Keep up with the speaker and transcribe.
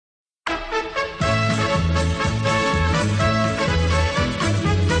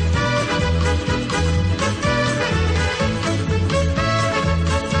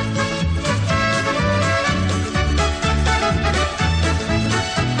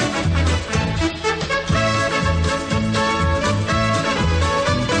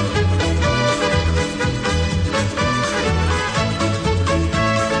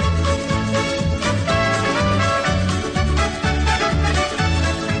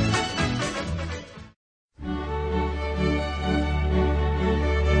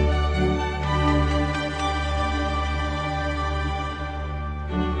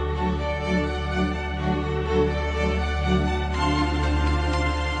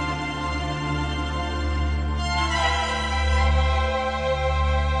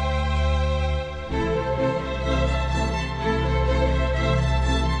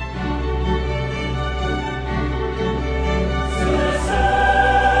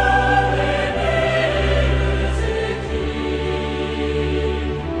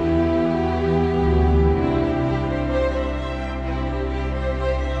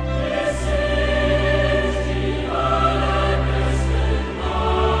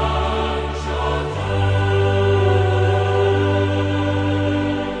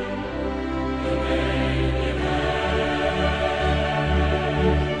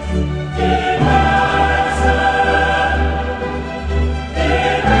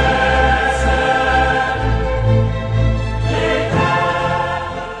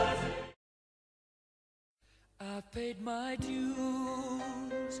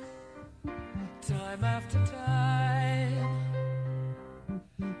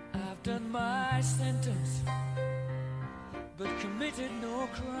done my sentence, but committed no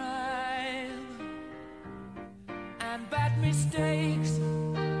crime. And bad mistakes,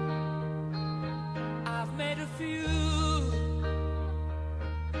 I've made a few.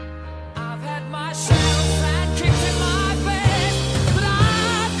 I've had my shadows and kicks in my face, but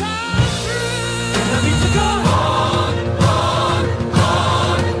I've come through. And I need to go on, on,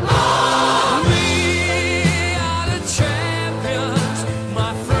 on, on. We are the champions,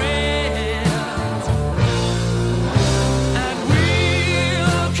 my friends, and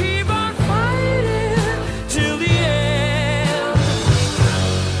we'll keep on fighting till the end.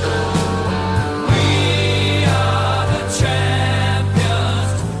 We are the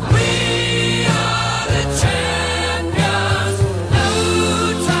champions. We are the champions. No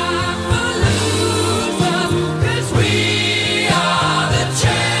time for losers, 'cause we are the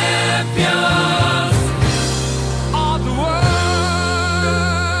champions of the world.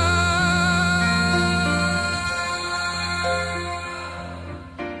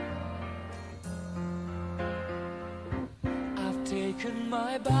 I've taken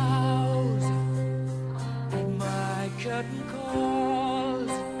my bows and my curtain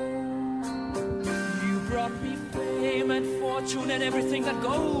calls. You brought me fame and fortune and everything that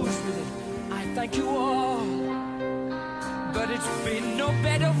goes with it. I thank you all, but it's been no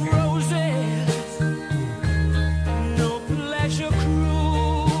bed of roses, no pleasure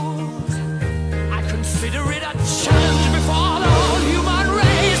cruise. I consider it a challenge before the whole human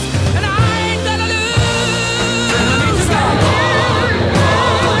race, and I ain't gonna lose. And I need to go on,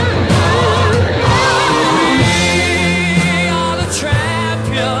 on, on, on. We are the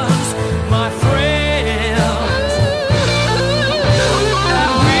champions, my friends,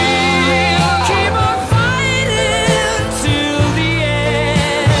 and we'll keep on fighting till the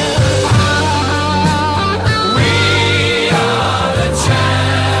end. We are the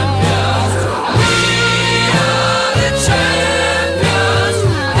champions. We are the champions.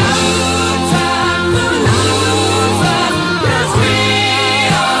 No time for losers, 'cause we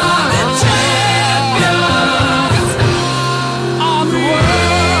are the champions of the world.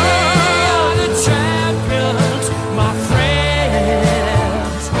 The champions, my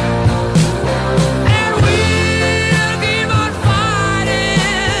friends, and we'll keep on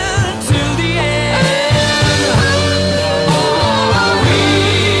fighting till the end. Oh, we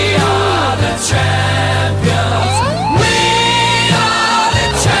are the champions. We are the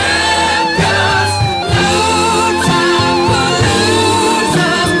champions. No time for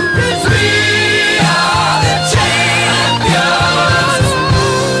losers, 'cause we are the champions.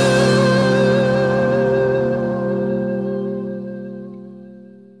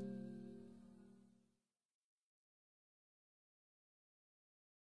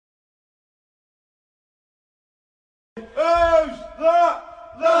 Who's that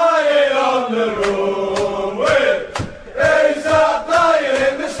lying on the roadway? Is that lying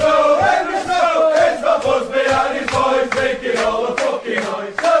in the snow? In the snow, it's the Busby and his boys making all the fucking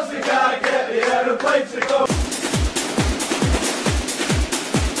noise, 'cause they can't get the aeroplane to go.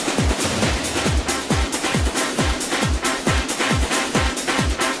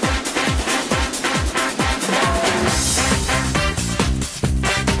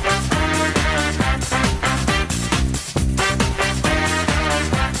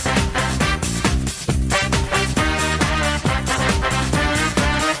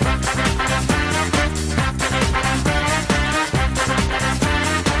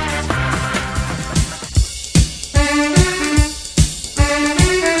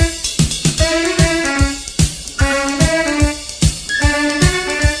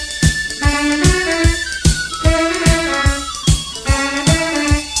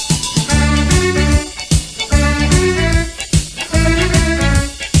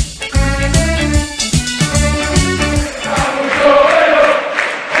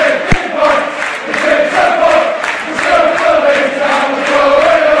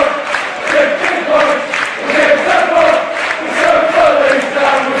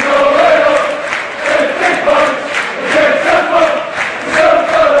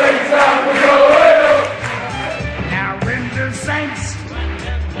 Now when the saints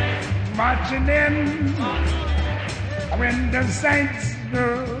marching in, when the saints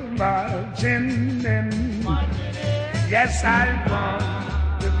go marching in, yes, I want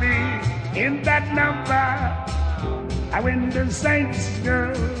to be in that number. When the saints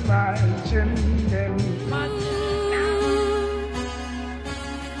go marching in.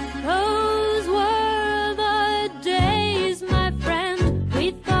 Those were the days, my friend.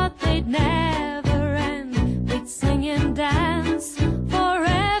 We thought they'd never end. We'd sing and dance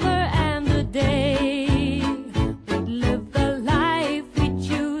forever and a day. We'd live the life we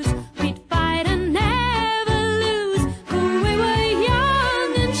choose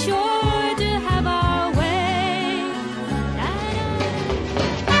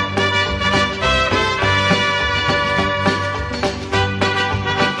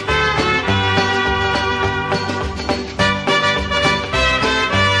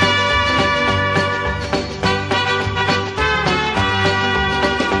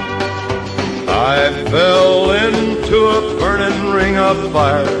a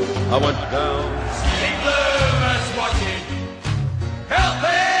fire, I went down. Bloomers watching,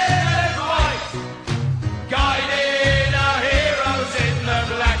 helping and white, guiding our heroes in the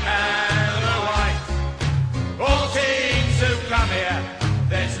black and the white. All teams who come here,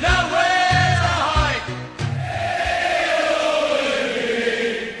 there's nowhere to hide.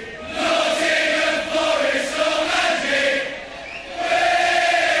 Nottingham Forest or Magic,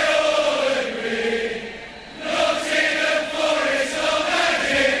 Nottingham Forest or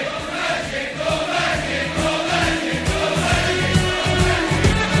Magic, Magic or Magic or Magic or Magic.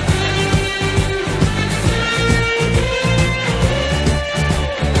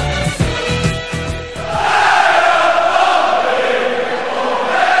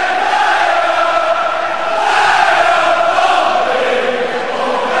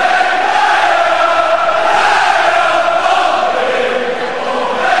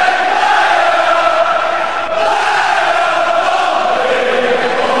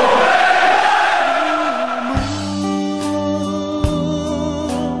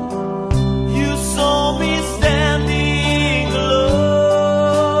 You saw me standing alone,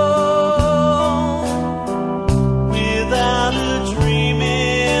 without a dream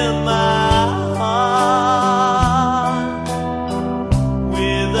in my heart,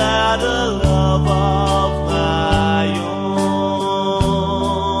 without a love of my own.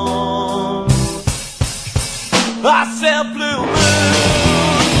 I said, blue moon,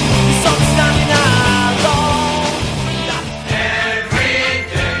 you saw me standing alone. Every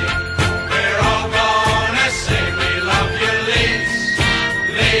day we're all gonna say we love you, Leeds,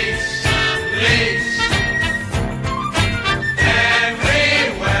 Leeds, Leeds.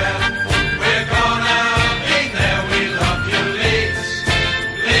 Everywhere we're gonna be there, we love you, Leeds,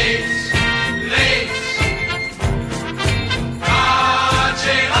 Leeds, Leeds.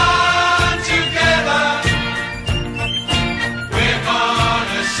 Marching on together, we're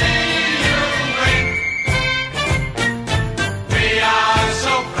gonna see you win. We are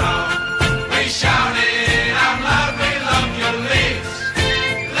so proud, we shout it out loud, we love you, Leeds,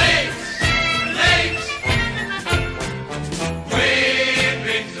 Leeds, Leeds. We've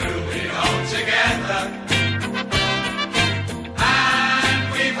been through it all together, and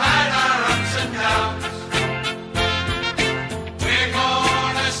we've had our ups and downs. We're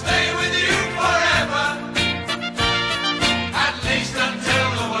gonna stay with you forever, at least until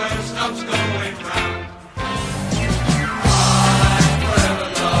the world stops going round.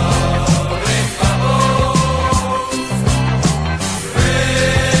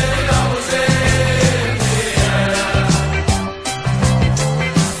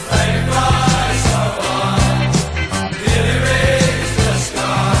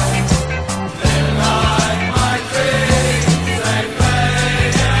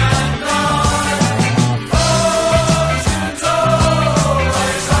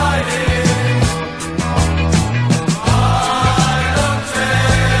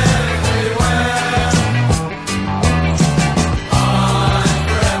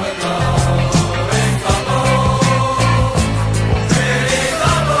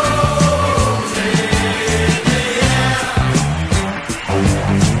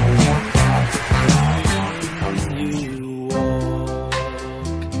 You walk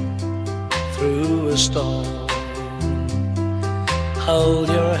through a storm, hold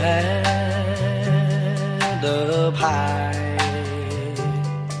your head up high,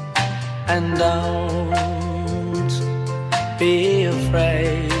 and don't be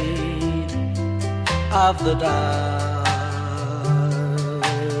afraid of the dark.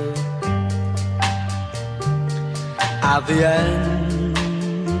 At the end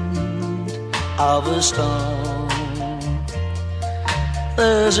of a storm,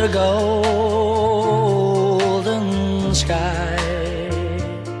 there's a golden sky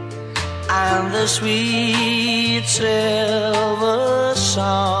and the sweet silver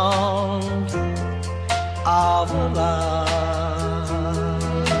song of love.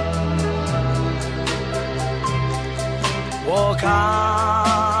 Walk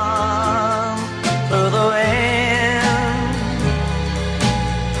on through the wind,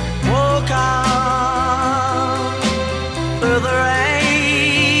 walk on through the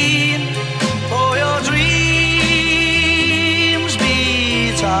rain, for your dreams be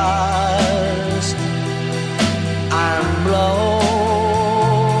tossed and blown.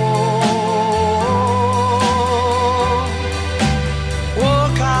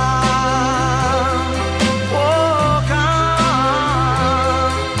 Walk on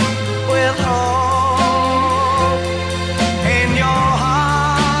with hope in your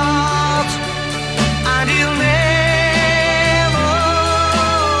heart, and you'll never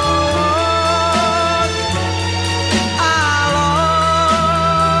look. I'll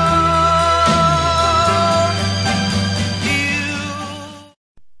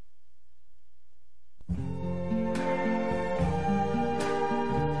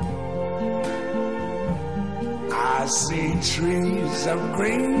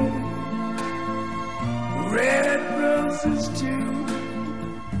green, red roses too.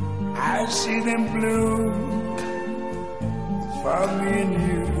 I see them bloom for me and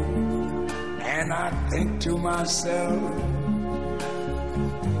you, and I think to myself,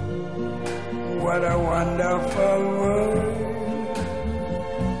 what a wonderful world.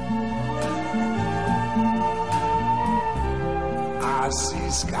 I see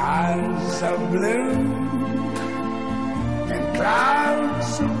skies of blue and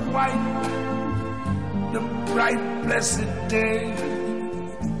clouds of white, the bright blessed day,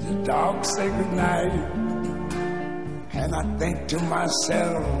 the dark sacred night, and I think to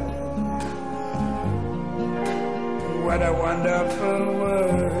myself, what a wonderful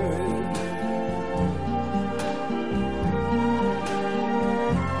world.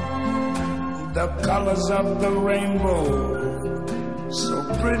 The colors of the rainbow, so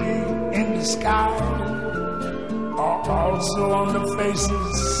pretty in the sky, are also on the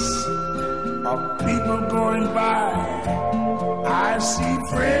faces of people going by. I see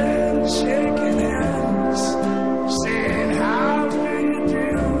friends shaking hands, saying, how do you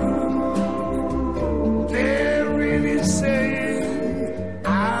do? They're really saying, I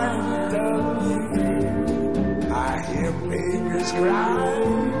love you. I hear babies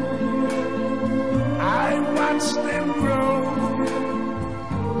cry, I watch them grow.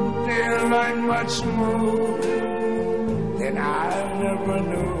 They'll learn much more than I never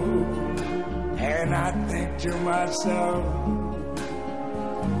knew. And I think to myself,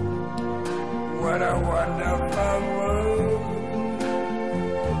 what a wonderful world.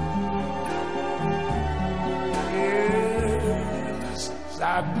 Yes, I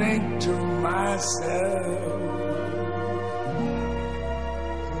think to myself,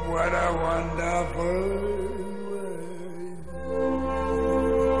 what a wonderful world.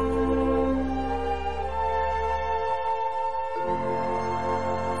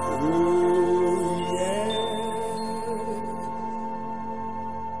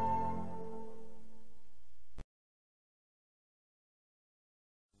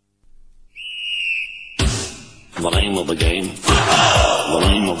 The name of the game. The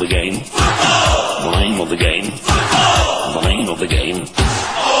name of the game. The name of the game. The name of the game. Ole,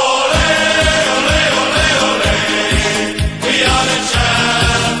 ole, ole, ole. We are the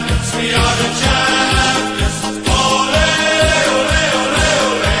champions. We are the champions. Ole, ole, ole,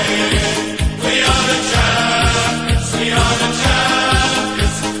 ole. We are the champions. We are the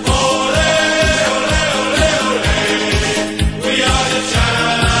champions. Ole, ole, ole, ole. We are the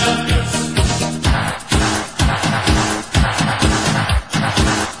champions.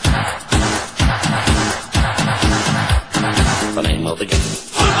 The name of the game.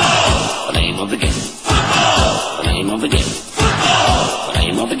 Football! The name of the game. Football! The name of the game. Football! The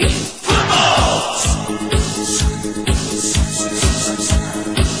name of the game.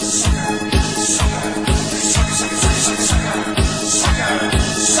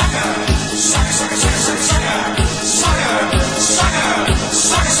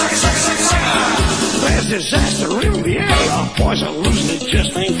 There's disaster in the air. Boys are losing it,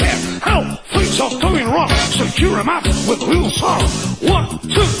 just ain't fair. Help! Things are going wrong. Secure 'em up with a little song. 1,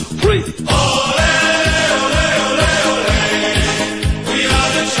 2, 3. Ole, ole, ole, ole. We are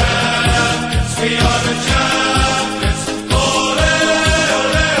the champions. We are the champions. Ole, ole,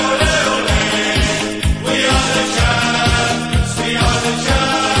 ole, ole. We are the champions. We are the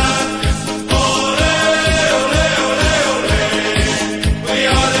champions. Ole, ole, ole, ole. We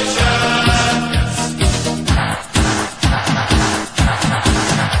are the champions.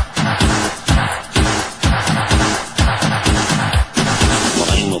 The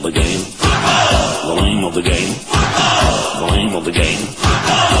name of the game. The name of the game. The name of the game.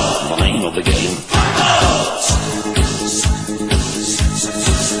 The name of the game.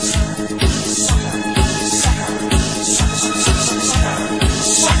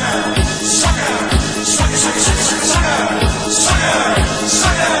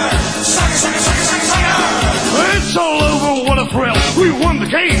 It's all over, what a thrill. We won the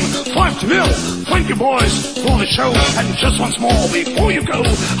game, 5-0. Thank you, boys, for the show. And just once more before you go,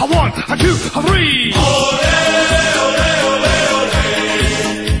 a 1, a 2, a 3. Ole, ole, ole, ole.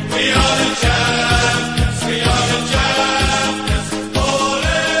 We are the champions. We are the champions. Ole,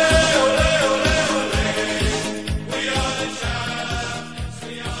 ole, ole, ole. We are the champions.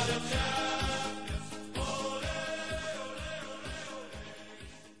 We are the champions. Ole, ole, ole,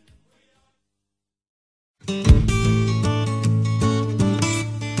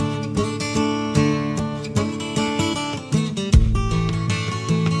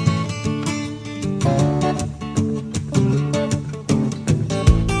 ole.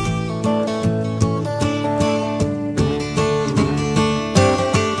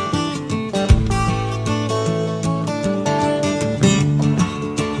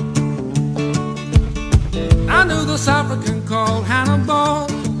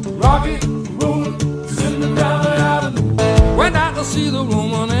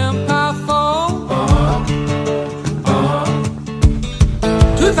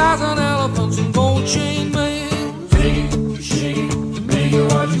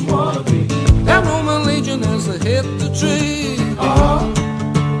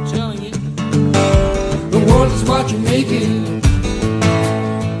 make it.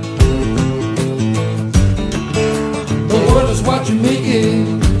 The world is what you make it.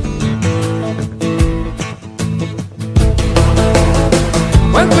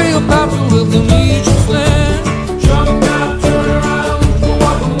 When Cleopatra lived in Egypt's land, jump now, turn around,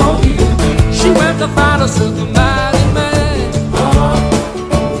 walk a monkey. She went to find herself a mighty man.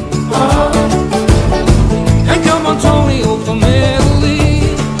 And come on, Tony, over Italy.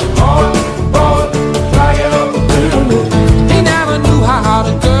 He never knew how hard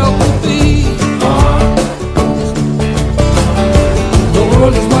a girl could be. The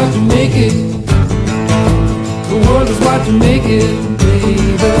world is what you make it. The world is what you make it, baby.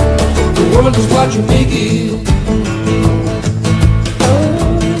 The world is what you make it.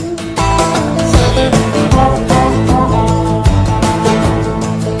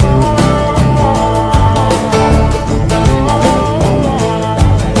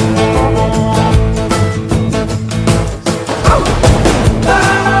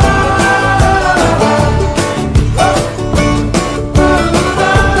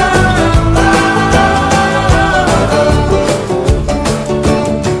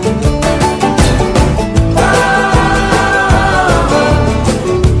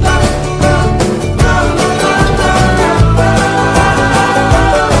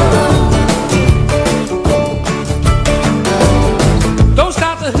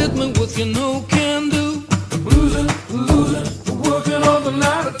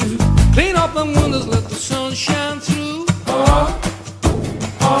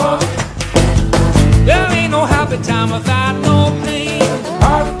 Time without no pain.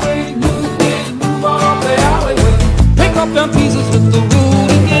 Heartbreak, new day, move on up the alleyway. Pick up them pieces with the road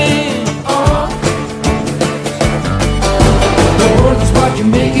again. The world is what you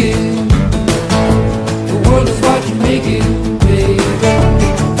make it. The world is what you make it, baby.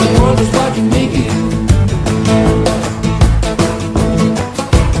 The world is what you make it.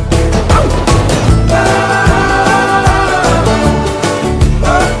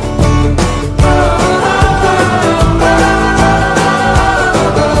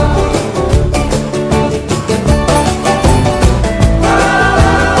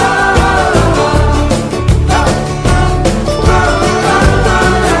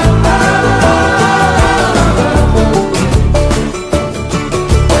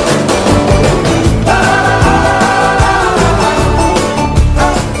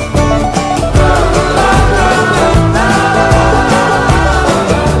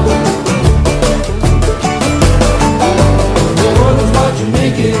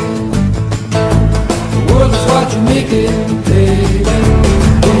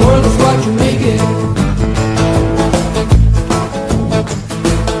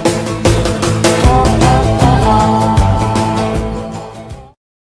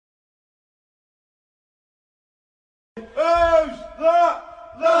 Who's that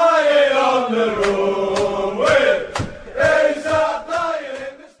lying on the road?